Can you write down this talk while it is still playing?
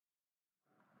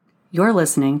You're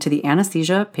listening to the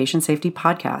Anesthesia Patient Safety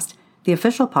Podcast, the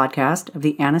official podcast of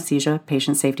the Anesthesia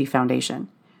Patient Safety Foundation.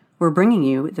 We're bringing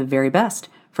you the very best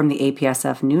from the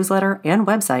APSF newsletter and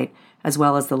website, as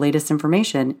well as the latest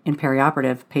information in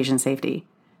perioperative patient safety.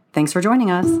 Thanks for joining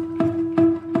us.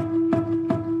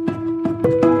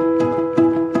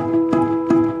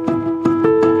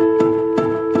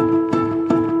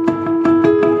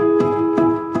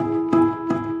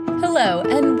 Hello,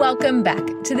 and welcome back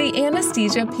to the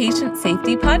Anesthesia Patient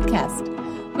Safety Podcast.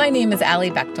 My name is Allie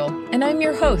Bechtel, and I'm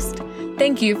your host.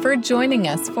 Thank you for joining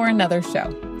us for another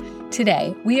show.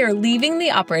 Today, we are leaving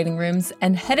the operating rooms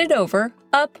and headed over,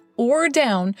 up, or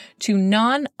down to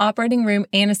non-operating room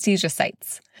anesthesia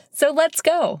sites. So let's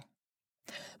go.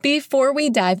 Before we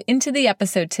dive into the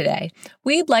episode today,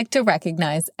 we'd like to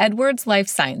recognize Edwards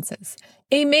Lifesciences,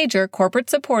 a major corporate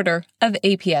supporter of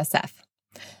APSF.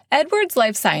 Edwards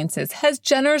Lifesciences has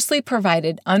generously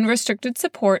provided unrestricted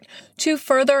support to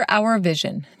further our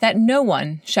vision that no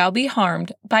one shall be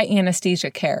harmed by anesthesia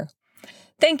care.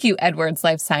 Thank you, Edwards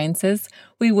Lifesciences.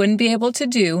 We wouldn't be able to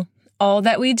do all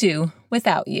that we do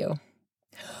without you.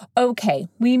 Okay,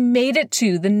 we made it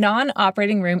to the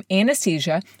non-operating room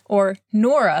anesthesia, or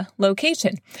NORA,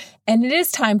 location, and it is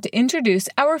time to introduce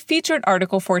our featured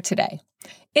article for today.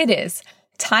 It is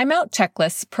Timeout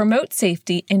Checklists Promote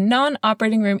Safety in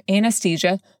Non-Operating Room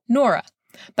Anesthesia, NORA,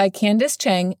 by Candice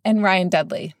Chang and Ryan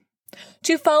Dudley.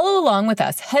 To follow along with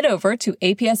us, head over to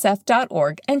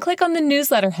apsf.org and click on the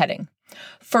newsletter heading.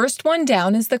 First one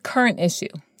down is the current issue.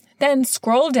 Then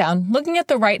scroll down, looking at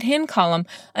the right-hand column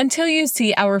until you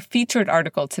see our featured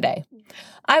article today.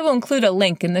 I will include a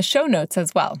link in the show notes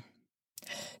as well.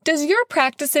 Does your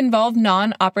practice involve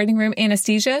non-operating room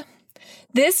anesthesia?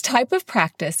 This type of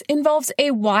practice involves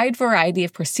a wide variety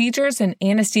of procedures and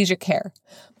anesthesia care.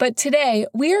 But today,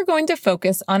 we are going to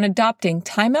focus on adopting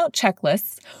timeout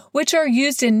checklists, which are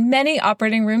used in many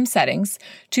operating room settings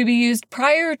to be used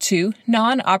prior to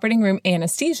non-operating room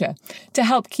anesthesia to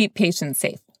help keep patients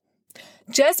safe.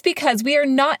 Just because we are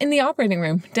not in the operating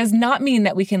room does not mean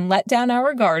that we can let down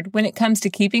our guard when it comes to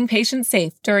keeping patients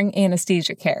safe during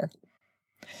anesthesia care.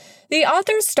 The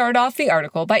authors start off the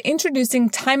article by introducing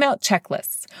timeout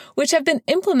checklists, which have been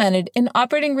implemented in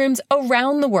operating rooms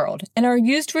around the world and are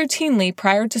used routinely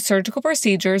prior to surgical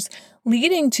procedures,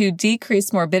 leading to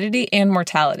decreased morbidity and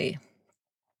mortality.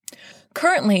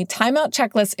 Currently, timeout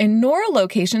checklists in NORA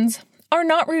locations are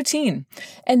not routine,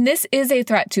 and this is a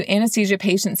threat to anesthesia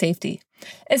patient safety,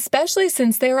 especially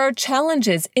since there are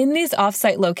challenges in these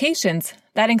off-site locations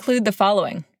that include the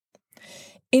following: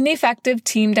 ineffective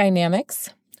team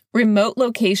dynamics, remote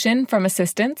location from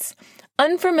assistants,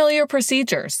 unfamiliar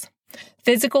procedures,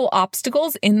 physical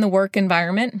obstacles in the work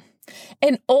environment,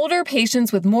 and older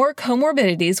patients with more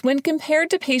comorbidities when compared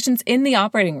to patients in the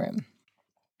operating room.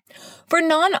 For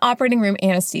non-operating room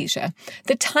anesthesia,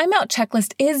 the timeout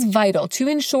checklist is vital to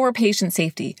ensure patient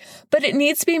safety, but it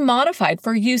needs to be modified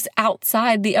for use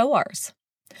outside the ORs.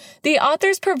 The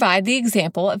authors provide the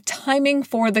example of timing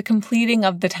for the completing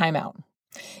of the timeout.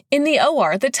 In the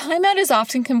OR, the timeout is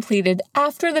often completed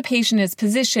after the patient is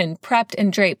positioned, prepped,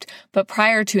 and draped, but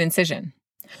prior to incision.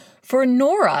 For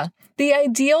NORA, the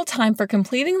ideal time for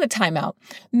completing the timeout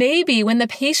may be when the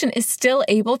patient is still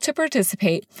able to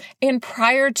participate and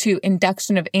prior to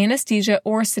induction of anesthesia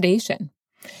or sedation.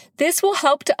 This will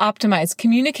help to optimize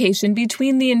communication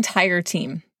between the entire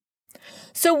team.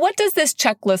 So what does this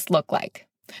checklist look like?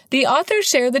 The authors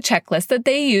share the checklist that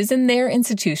they use in their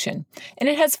institution, and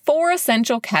it has 4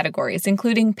 essential categories,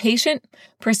 including patient,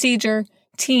 procedure,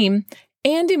 team,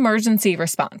 and emergency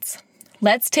response.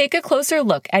 Let's take a closer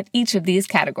look at each of these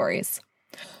categories.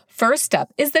 First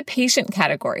up is the patient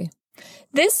category.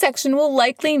 This section will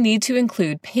likely need to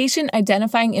include patient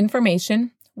identifying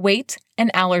information, weight, and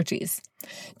allergies.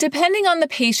 Depending on the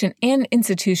patient and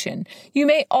institution, you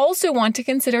may also want to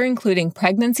consider including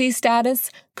pregnancy status,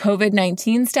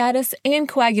 COVID-19 status, and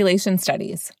coagulation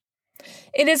studies.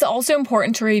 It is also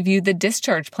important to review the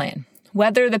discharge plan,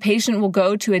 whether the patient will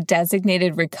go to a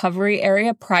designated recovery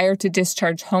area prior to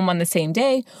discharge home on the same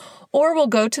day, or will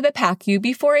go to the PACU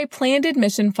before a planned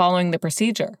admission following the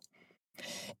procedure.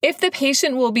 If the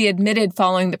patient will be admitted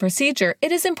following the procedure,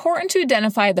 it is important to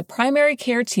identify the primary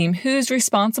care team who is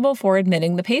responsible for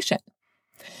admitting the patient.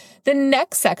 The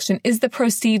next section is the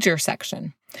procedure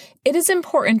section. It is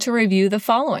important to review the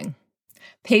following: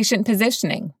 patient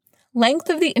positioning, length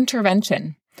of the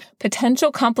intervention,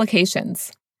 potential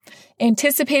complications,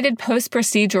 anticipated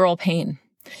post-procedural pain.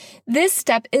 This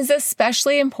step is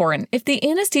especially important if the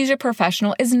anesthesia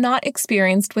professional is not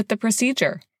experienced with the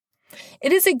procedure.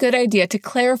 It is a good idea to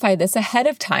clarify this ahead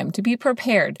of time to be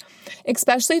prepared,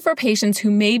 especially for patients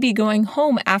who may be going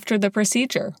home after the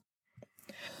procedure.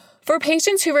 For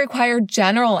patients who require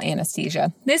general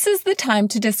anesthesia, this is the time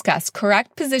to discuss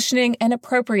correct positioning and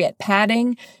appropriate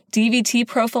padding, DVT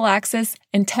prophylaxis,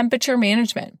 and temperature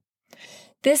management.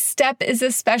 This step is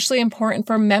especially important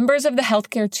for members of the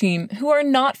healthcare team who are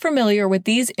not familiar with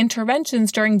these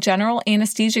interventions during general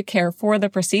anesthesia care for the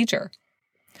procedure.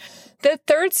 The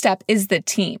third step is the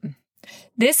team.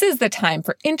 This is the time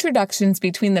for introductions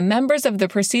between the members of the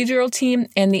procedural team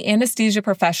and the anesthesia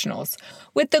professionals,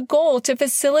 with the goal to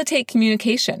facilitate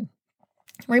communication.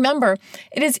 Remember,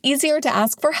 it is easier to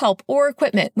ask for help or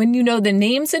equipment when you know the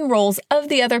names and roles of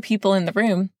the other people in the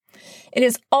room. It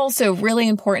is also really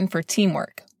important for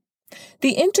teamwork.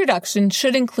 The introduction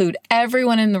should include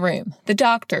everyone in the room, the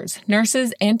doctors,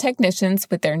 nurses, and technicians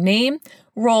with their name,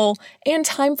 role, and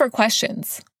time for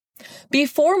questions.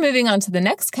 Before moving on to the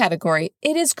next category,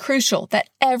 it is crucial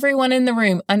that everyone in the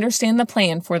room understand the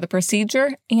plan for the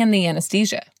procedure and the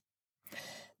anesthesia.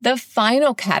 The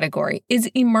final category is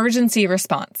emergency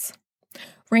response.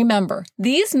 Remember,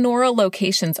 these NORA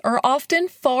locations are often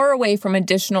far away from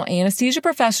additional anesthesia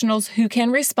professionals who can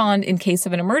respond in case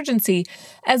of an emergency,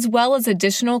 as well as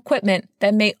additional equipment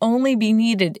that may only be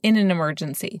needed in an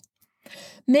emergency.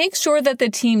 Make sure that the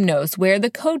team knows where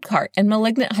the code cart and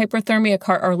malignant hyperthermia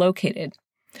cart are located.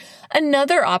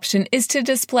 Another option is to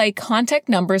display contact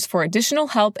numbers for additional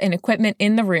help and equipment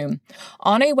in the room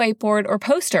on a whiteboard or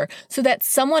poster so that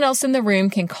someone else in the room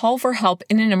can call for help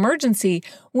in an emergency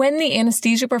when the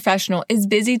anesthesia professional is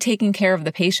busy taking care of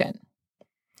the patient.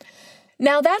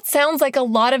 Now that sounds like a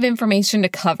lot of information to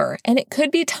cover, and it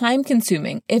could be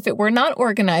time-consuming if it were not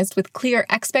organized with clear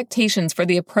expectations for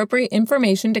the appropriate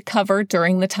information to cover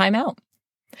during the timeout.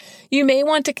 You may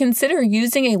want to consider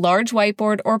using a large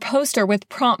whiteboard or poster with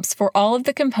prompts for all of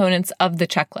the components of the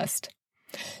checklist.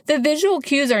 The visual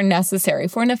cues are necessary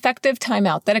for an effective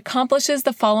timeout that accomplishes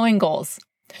the following goals: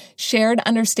 shared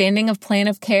understanding of plan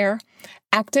of care,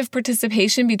 active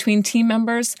participation between team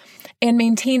members, and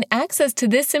maintain access to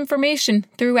this information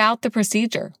throughout the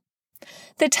procedure.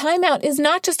 The timeout is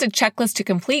not just a checklist to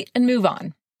complete and move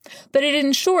on, but it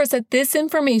ensures that this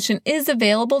information is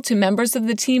available to members of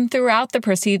the team throughout the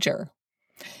procedure.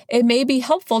 It may be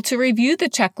helpful to review the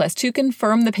checklist to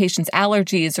confirm the patient's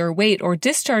allergies or weight or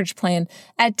discharge plan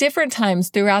at different times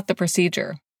throughout the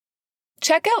procedure.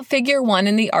 Check out Figure 1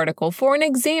 in the article for an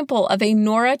example of a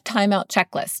NORA timeout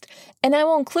checklist, and I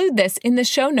will include this in the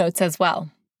show notes as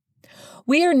well.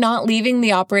 We are not leaving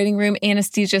the operating room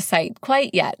anesthesia site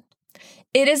quite yet.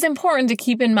 It is important to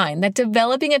keep in mind that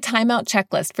developing a timeout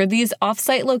checklist for these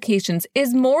off-site locations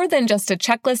is more than just a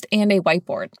checklist and a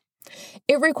whiteboard.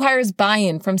 It requires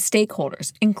buy-in from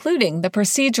stakeholders, including the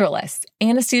proceduralists,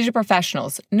 anesthesia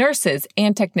professionals, nurses,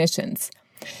 and technicians,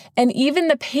 and even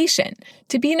the patient,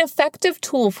 to be an effective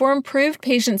tool for improved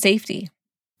patient safety.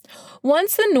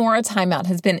 Once the NORA timeout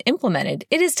has been implemented,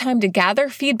 it is time to gather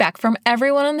feedback from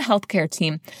everyone on the healthcare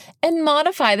team and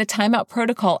modify the timeout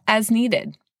protocol as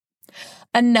needed.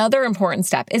 Another important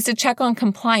step is to check on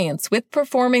compliance with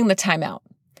performing the timeout.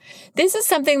 This is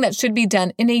something that should be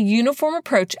done in a uniform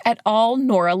approach at all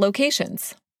NORA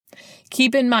locations.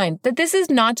 Keep in mind that this is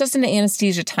not just an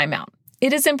anesthesia timeout.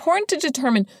 It is important to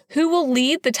determine who will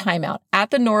lead the timeout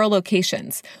at the NORA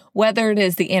locations, whether it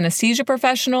is the anesthesia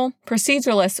professional,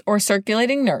 proceduralist, or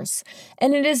circulating nurse,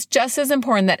 and it is just as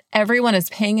important that everyone is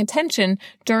paying attention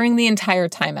during the entire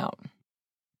timeout.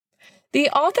 The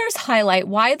authors highlight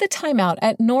why the timeout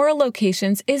at NORA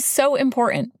locations is so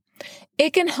important.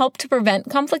 It can help to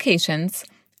prevent complications,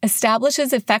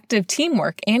 establishes effective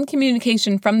teamwork and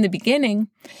communication from the beginning,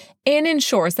 and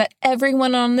ensures that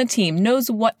everyone on the team knows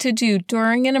what to do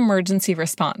during an emergency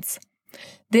response.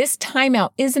 This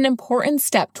timeout is an important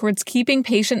step towards keeping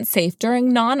patients safe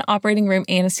during non-operating room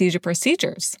anesthesia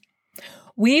procedures.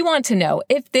 We want to know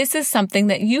if this is something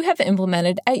that you have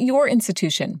implemented at your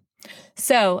institution.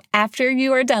 So, after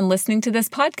you are done listening to this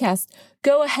podcast,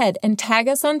 go ahead and tag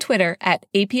us on Twitter at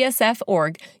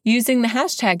APSF.org using the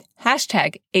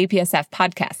hashtag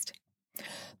APSFpodcast.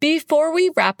 Before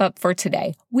we wrap up for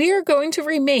today, we are going to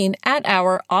remain at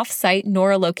our off-site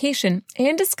NORA location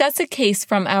and discuss a case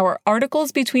from our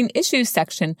Articles Between Issues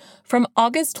section from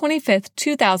August 25th,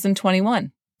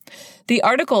 2021. The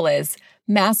article is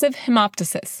Massive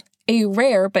Hemoptysis, a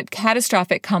Rare but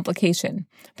Catastrophic Complication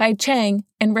by Chang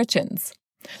and Richens.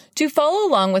 To follow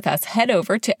along with us, head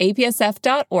over to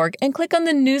apsf.org and click on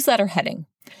the newsletter heading.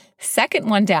 Second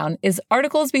one down is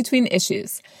Articles Between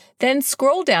Issues. Then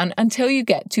scroll down until you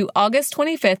get to August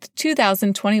 25th,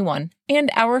 2021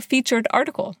 and our featured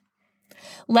article.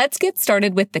 Let's get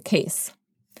started with the case.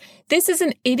 This is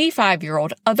an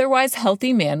 85-year-old, otherwise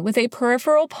healthy man with a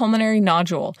peripheral pulmonary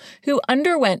nodule who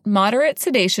underwent moderate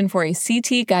sedation for a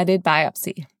CT-guided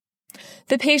biopsy.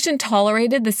 The patient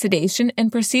tolerated the sedation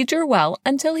and procedure well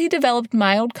until he developed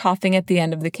mild coughing at the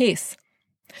end of the case.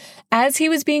 As he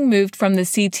was being moved from the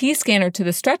CT scanner to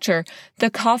the stretcher, the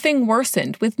coughing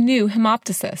worsened with new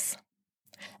hemoptysis.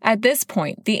 At this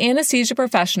point, the anesthesia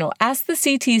professional asked the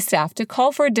CT staff to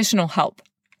call for additional help.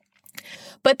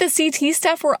 But the CT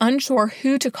staff were unsure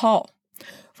who to call.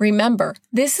 Remember,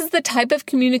 this is the type of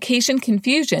communication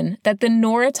confusion that the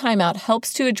NORA timeout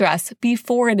helps to address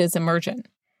before it is emergent.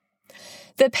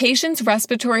 The patient's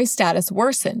respiratory status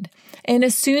worsened, and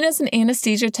as soon as an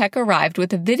anesthesia tech arrived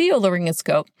with a video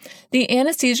laryngoscope, the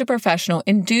anesthesia professional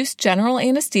induced general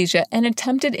anesthesia and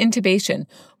attempted intubation,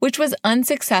 which was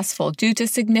unsuccessful due to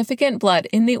significant blood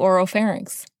in the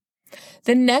oropharynx.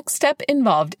 The next step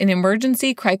involved an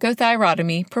emergency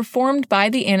cricothyrotomy performed by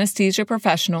the anesthesia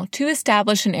professional to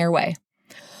establish an airway.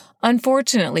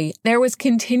 Unfortunately, there was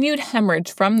continued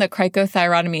hemorrhage from the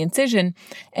cricothyrotomy incision,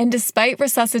 and despite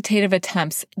resuscitative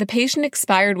attempts, the patient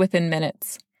expired within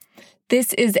minutes.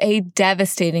 This is a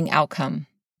devastating outcome.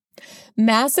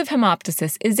 Massive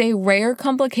hemoptysis is a rare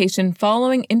complication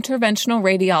following interventional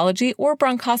radiology or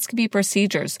bronchoscopy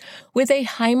procedures with a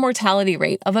high mortality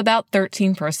rate of about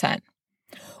 13%.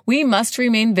 We must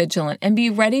remain vigilant and be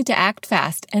ready to act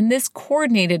fast, and this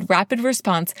coordinated rapid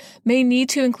response may need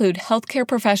to include healthcare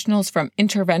professionals from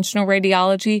interventional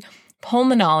radiology,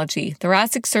 pulmonology,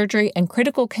 thoracic surgery, and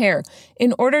critical care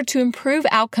in order to improve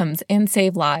outcomes and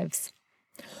save lives.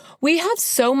 We have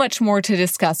so much more to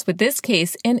discuss with this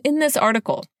case and in this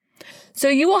article. So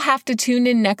you will have to tune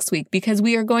in next week because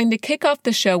we are going to kick off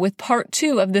the show with part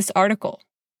 2 of this article.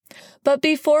 But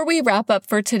before we wrap up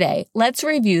for today, let's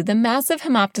review the massive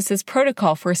hemoptysis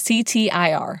protocol for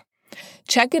CT-IR.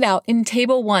 Check it out in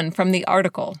Table 1 from the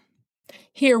article.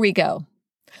 Here we go.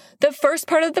 The first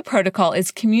part of the protocol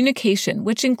is communication,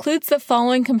 which includes the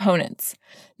following components.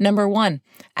 Number 1,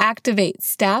 activate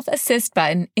staff assist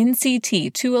button in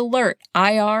CT to alert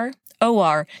IR,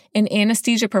 OR, and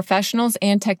anesthesia professionals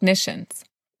and technicians.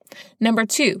 Number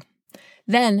 2,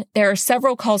 then there are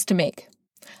several calls to make.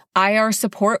 IR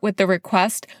support with the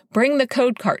request, bring the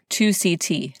code cart to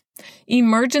CT.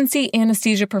 Emergency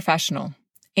anesthesia professional.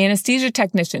 Anesthesia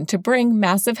technician to bring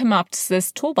massive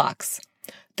hemoptysis toolbox.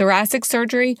 Thoracic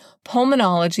surgery,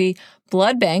 pulmonology,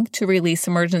 blood bank to release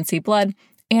emergency blood,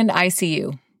 and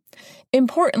ICU.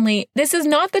 Importantly, this is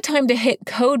not the time to hit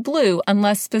code blue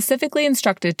unless specifically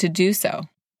instructed to do so.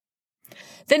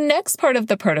 The next part of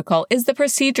the protocol is the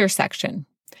procedure section.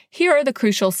 Here are the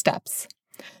crucial steps.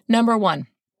 Number 1.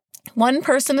 One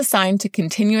person assigned to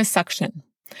continuous suction.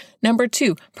 Number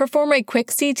 2, perform a quick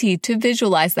CT to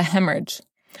visualize the hemorrhage.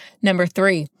 Number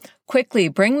 3, quickly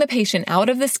bring the patient out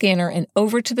of the scanner and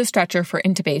over to the stretcher for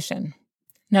intubation.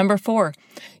 Number 4,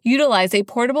 utilize a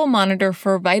portable monitor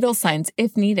for vital signs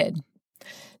if needed.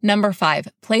 Number 5,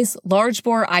 place large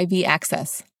bore IV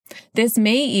access. This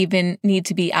may even need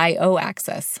to be IO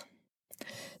access.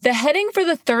 The heading for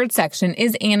the third section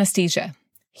is anesthesia.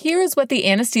 Here is what the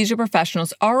anesthesia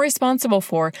professionals are responsible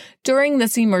for during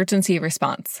this emergency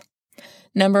response.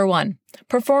 Number 1,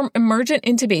 perform emergent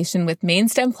intubation with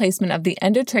mainstem placement of the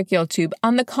endotracheal tube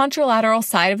on the contralateral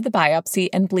side of the biopsy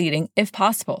and bleeding if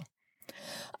possible.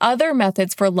 Other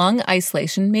methods for lung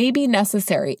isolation may be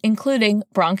necessary, including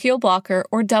bronchial blocker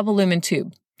or double lumen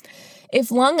tube. If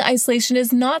lung isolation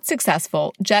is not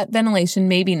successful, jet ventilation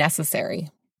may be necessary.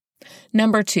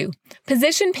 Number 2,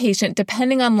 position patient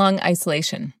depending on lung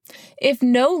isolation. If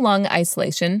no lung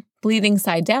isolation, bleeding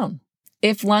side down.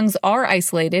 If lungs are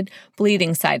isolated,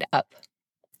 bleeding side up.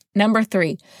 Number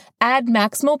 3, add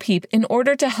maximal PEEP in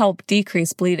order to help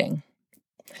decrease bleeding.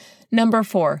 Number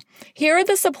 4, here are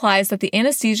the supplies that the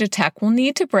anesthesia tech will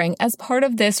need to bring as part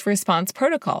of this response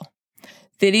protocol.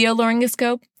 Video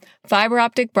laryngoscope, fiber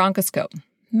optic bronchoscope,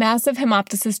 massive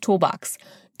hemoptysis toolbox.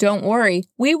 Don't worry,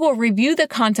 we will review the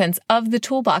contents of the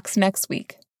toolbox next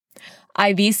week.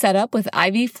 IV setup with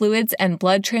IV fluids and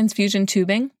blood transfusion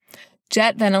tubing,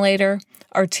 jet ventilator,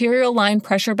 arterial line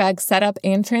pressure bag setup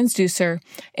and transducer,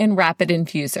 and rapid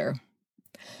infuser.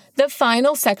 The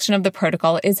final section of the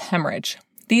protocol is hemorrhage.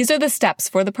 These are the steps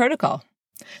for the protocol.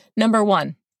 Number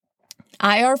 1,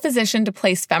 IR physician to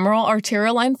place femoral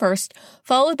arterial line first,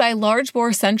 followed by large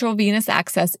bore central venous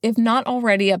access if not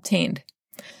already obtained.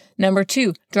 Number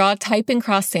 2, draw a type and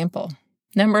cross sample.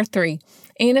 Number 3,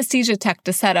 anesthesia tech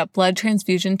to set up blood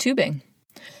transfusion tubing.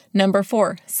 Number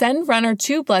 4, send runner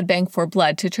to blood bank for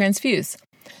blood to transfuse.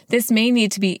 This may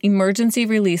need to be emergency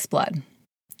release blood.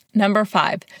 Number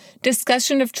 5,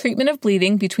 discussion of treatment of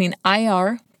bleeding between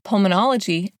IR,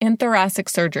 pulmonology, and thoracic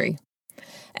surgery.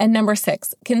 And number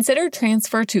 6, consider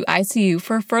transfer to ICU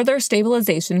for further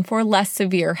stabilization for less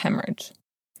severe hemorrhage.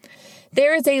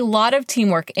 There is a lot of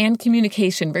teamwork and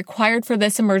communication required for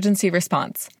this emergency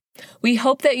response. We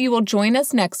hope that you will join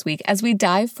us next week as we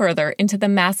dive further into the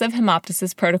massive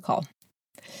hemoptysis protocol.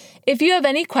 If you have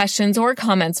any questions or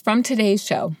comments from today's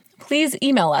show, please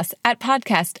email us at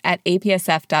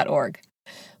podcast@apsf.org.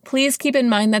 Please keep in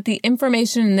mind that the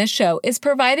information in this show is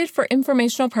provided for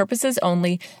informational purposes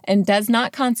only and does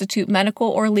not constitute medical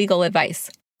or legal advice.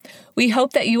 We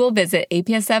hope that you will visit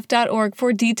apsf.org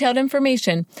for detailed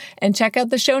information and check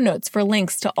out the show notes for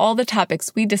links to all the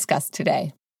topics we discussed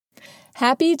today.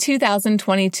 Happy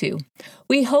 2022.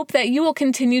 We hope that you will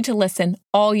continue to listen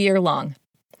all year long.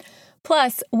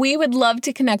 Plus, we would love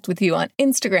to connect with you on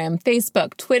Instagram,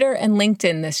 Facebook, Twitter, and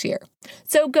LinkedIn this year.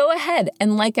 So go ahead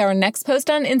and like our next post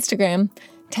on Instagram,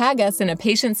 tag us in a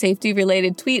patient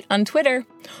safety-related tweet on Twitter,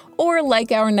 or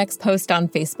like our next post on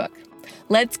Facebook.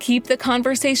 Let's keep the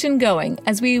conversation going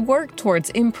as we work towards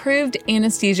improved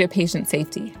anesthesia patient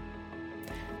safety.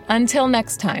 Until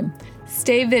next time,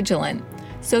 stay vigilant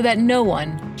so that no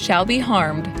one shall be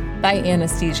harmed by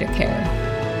anesthesia care.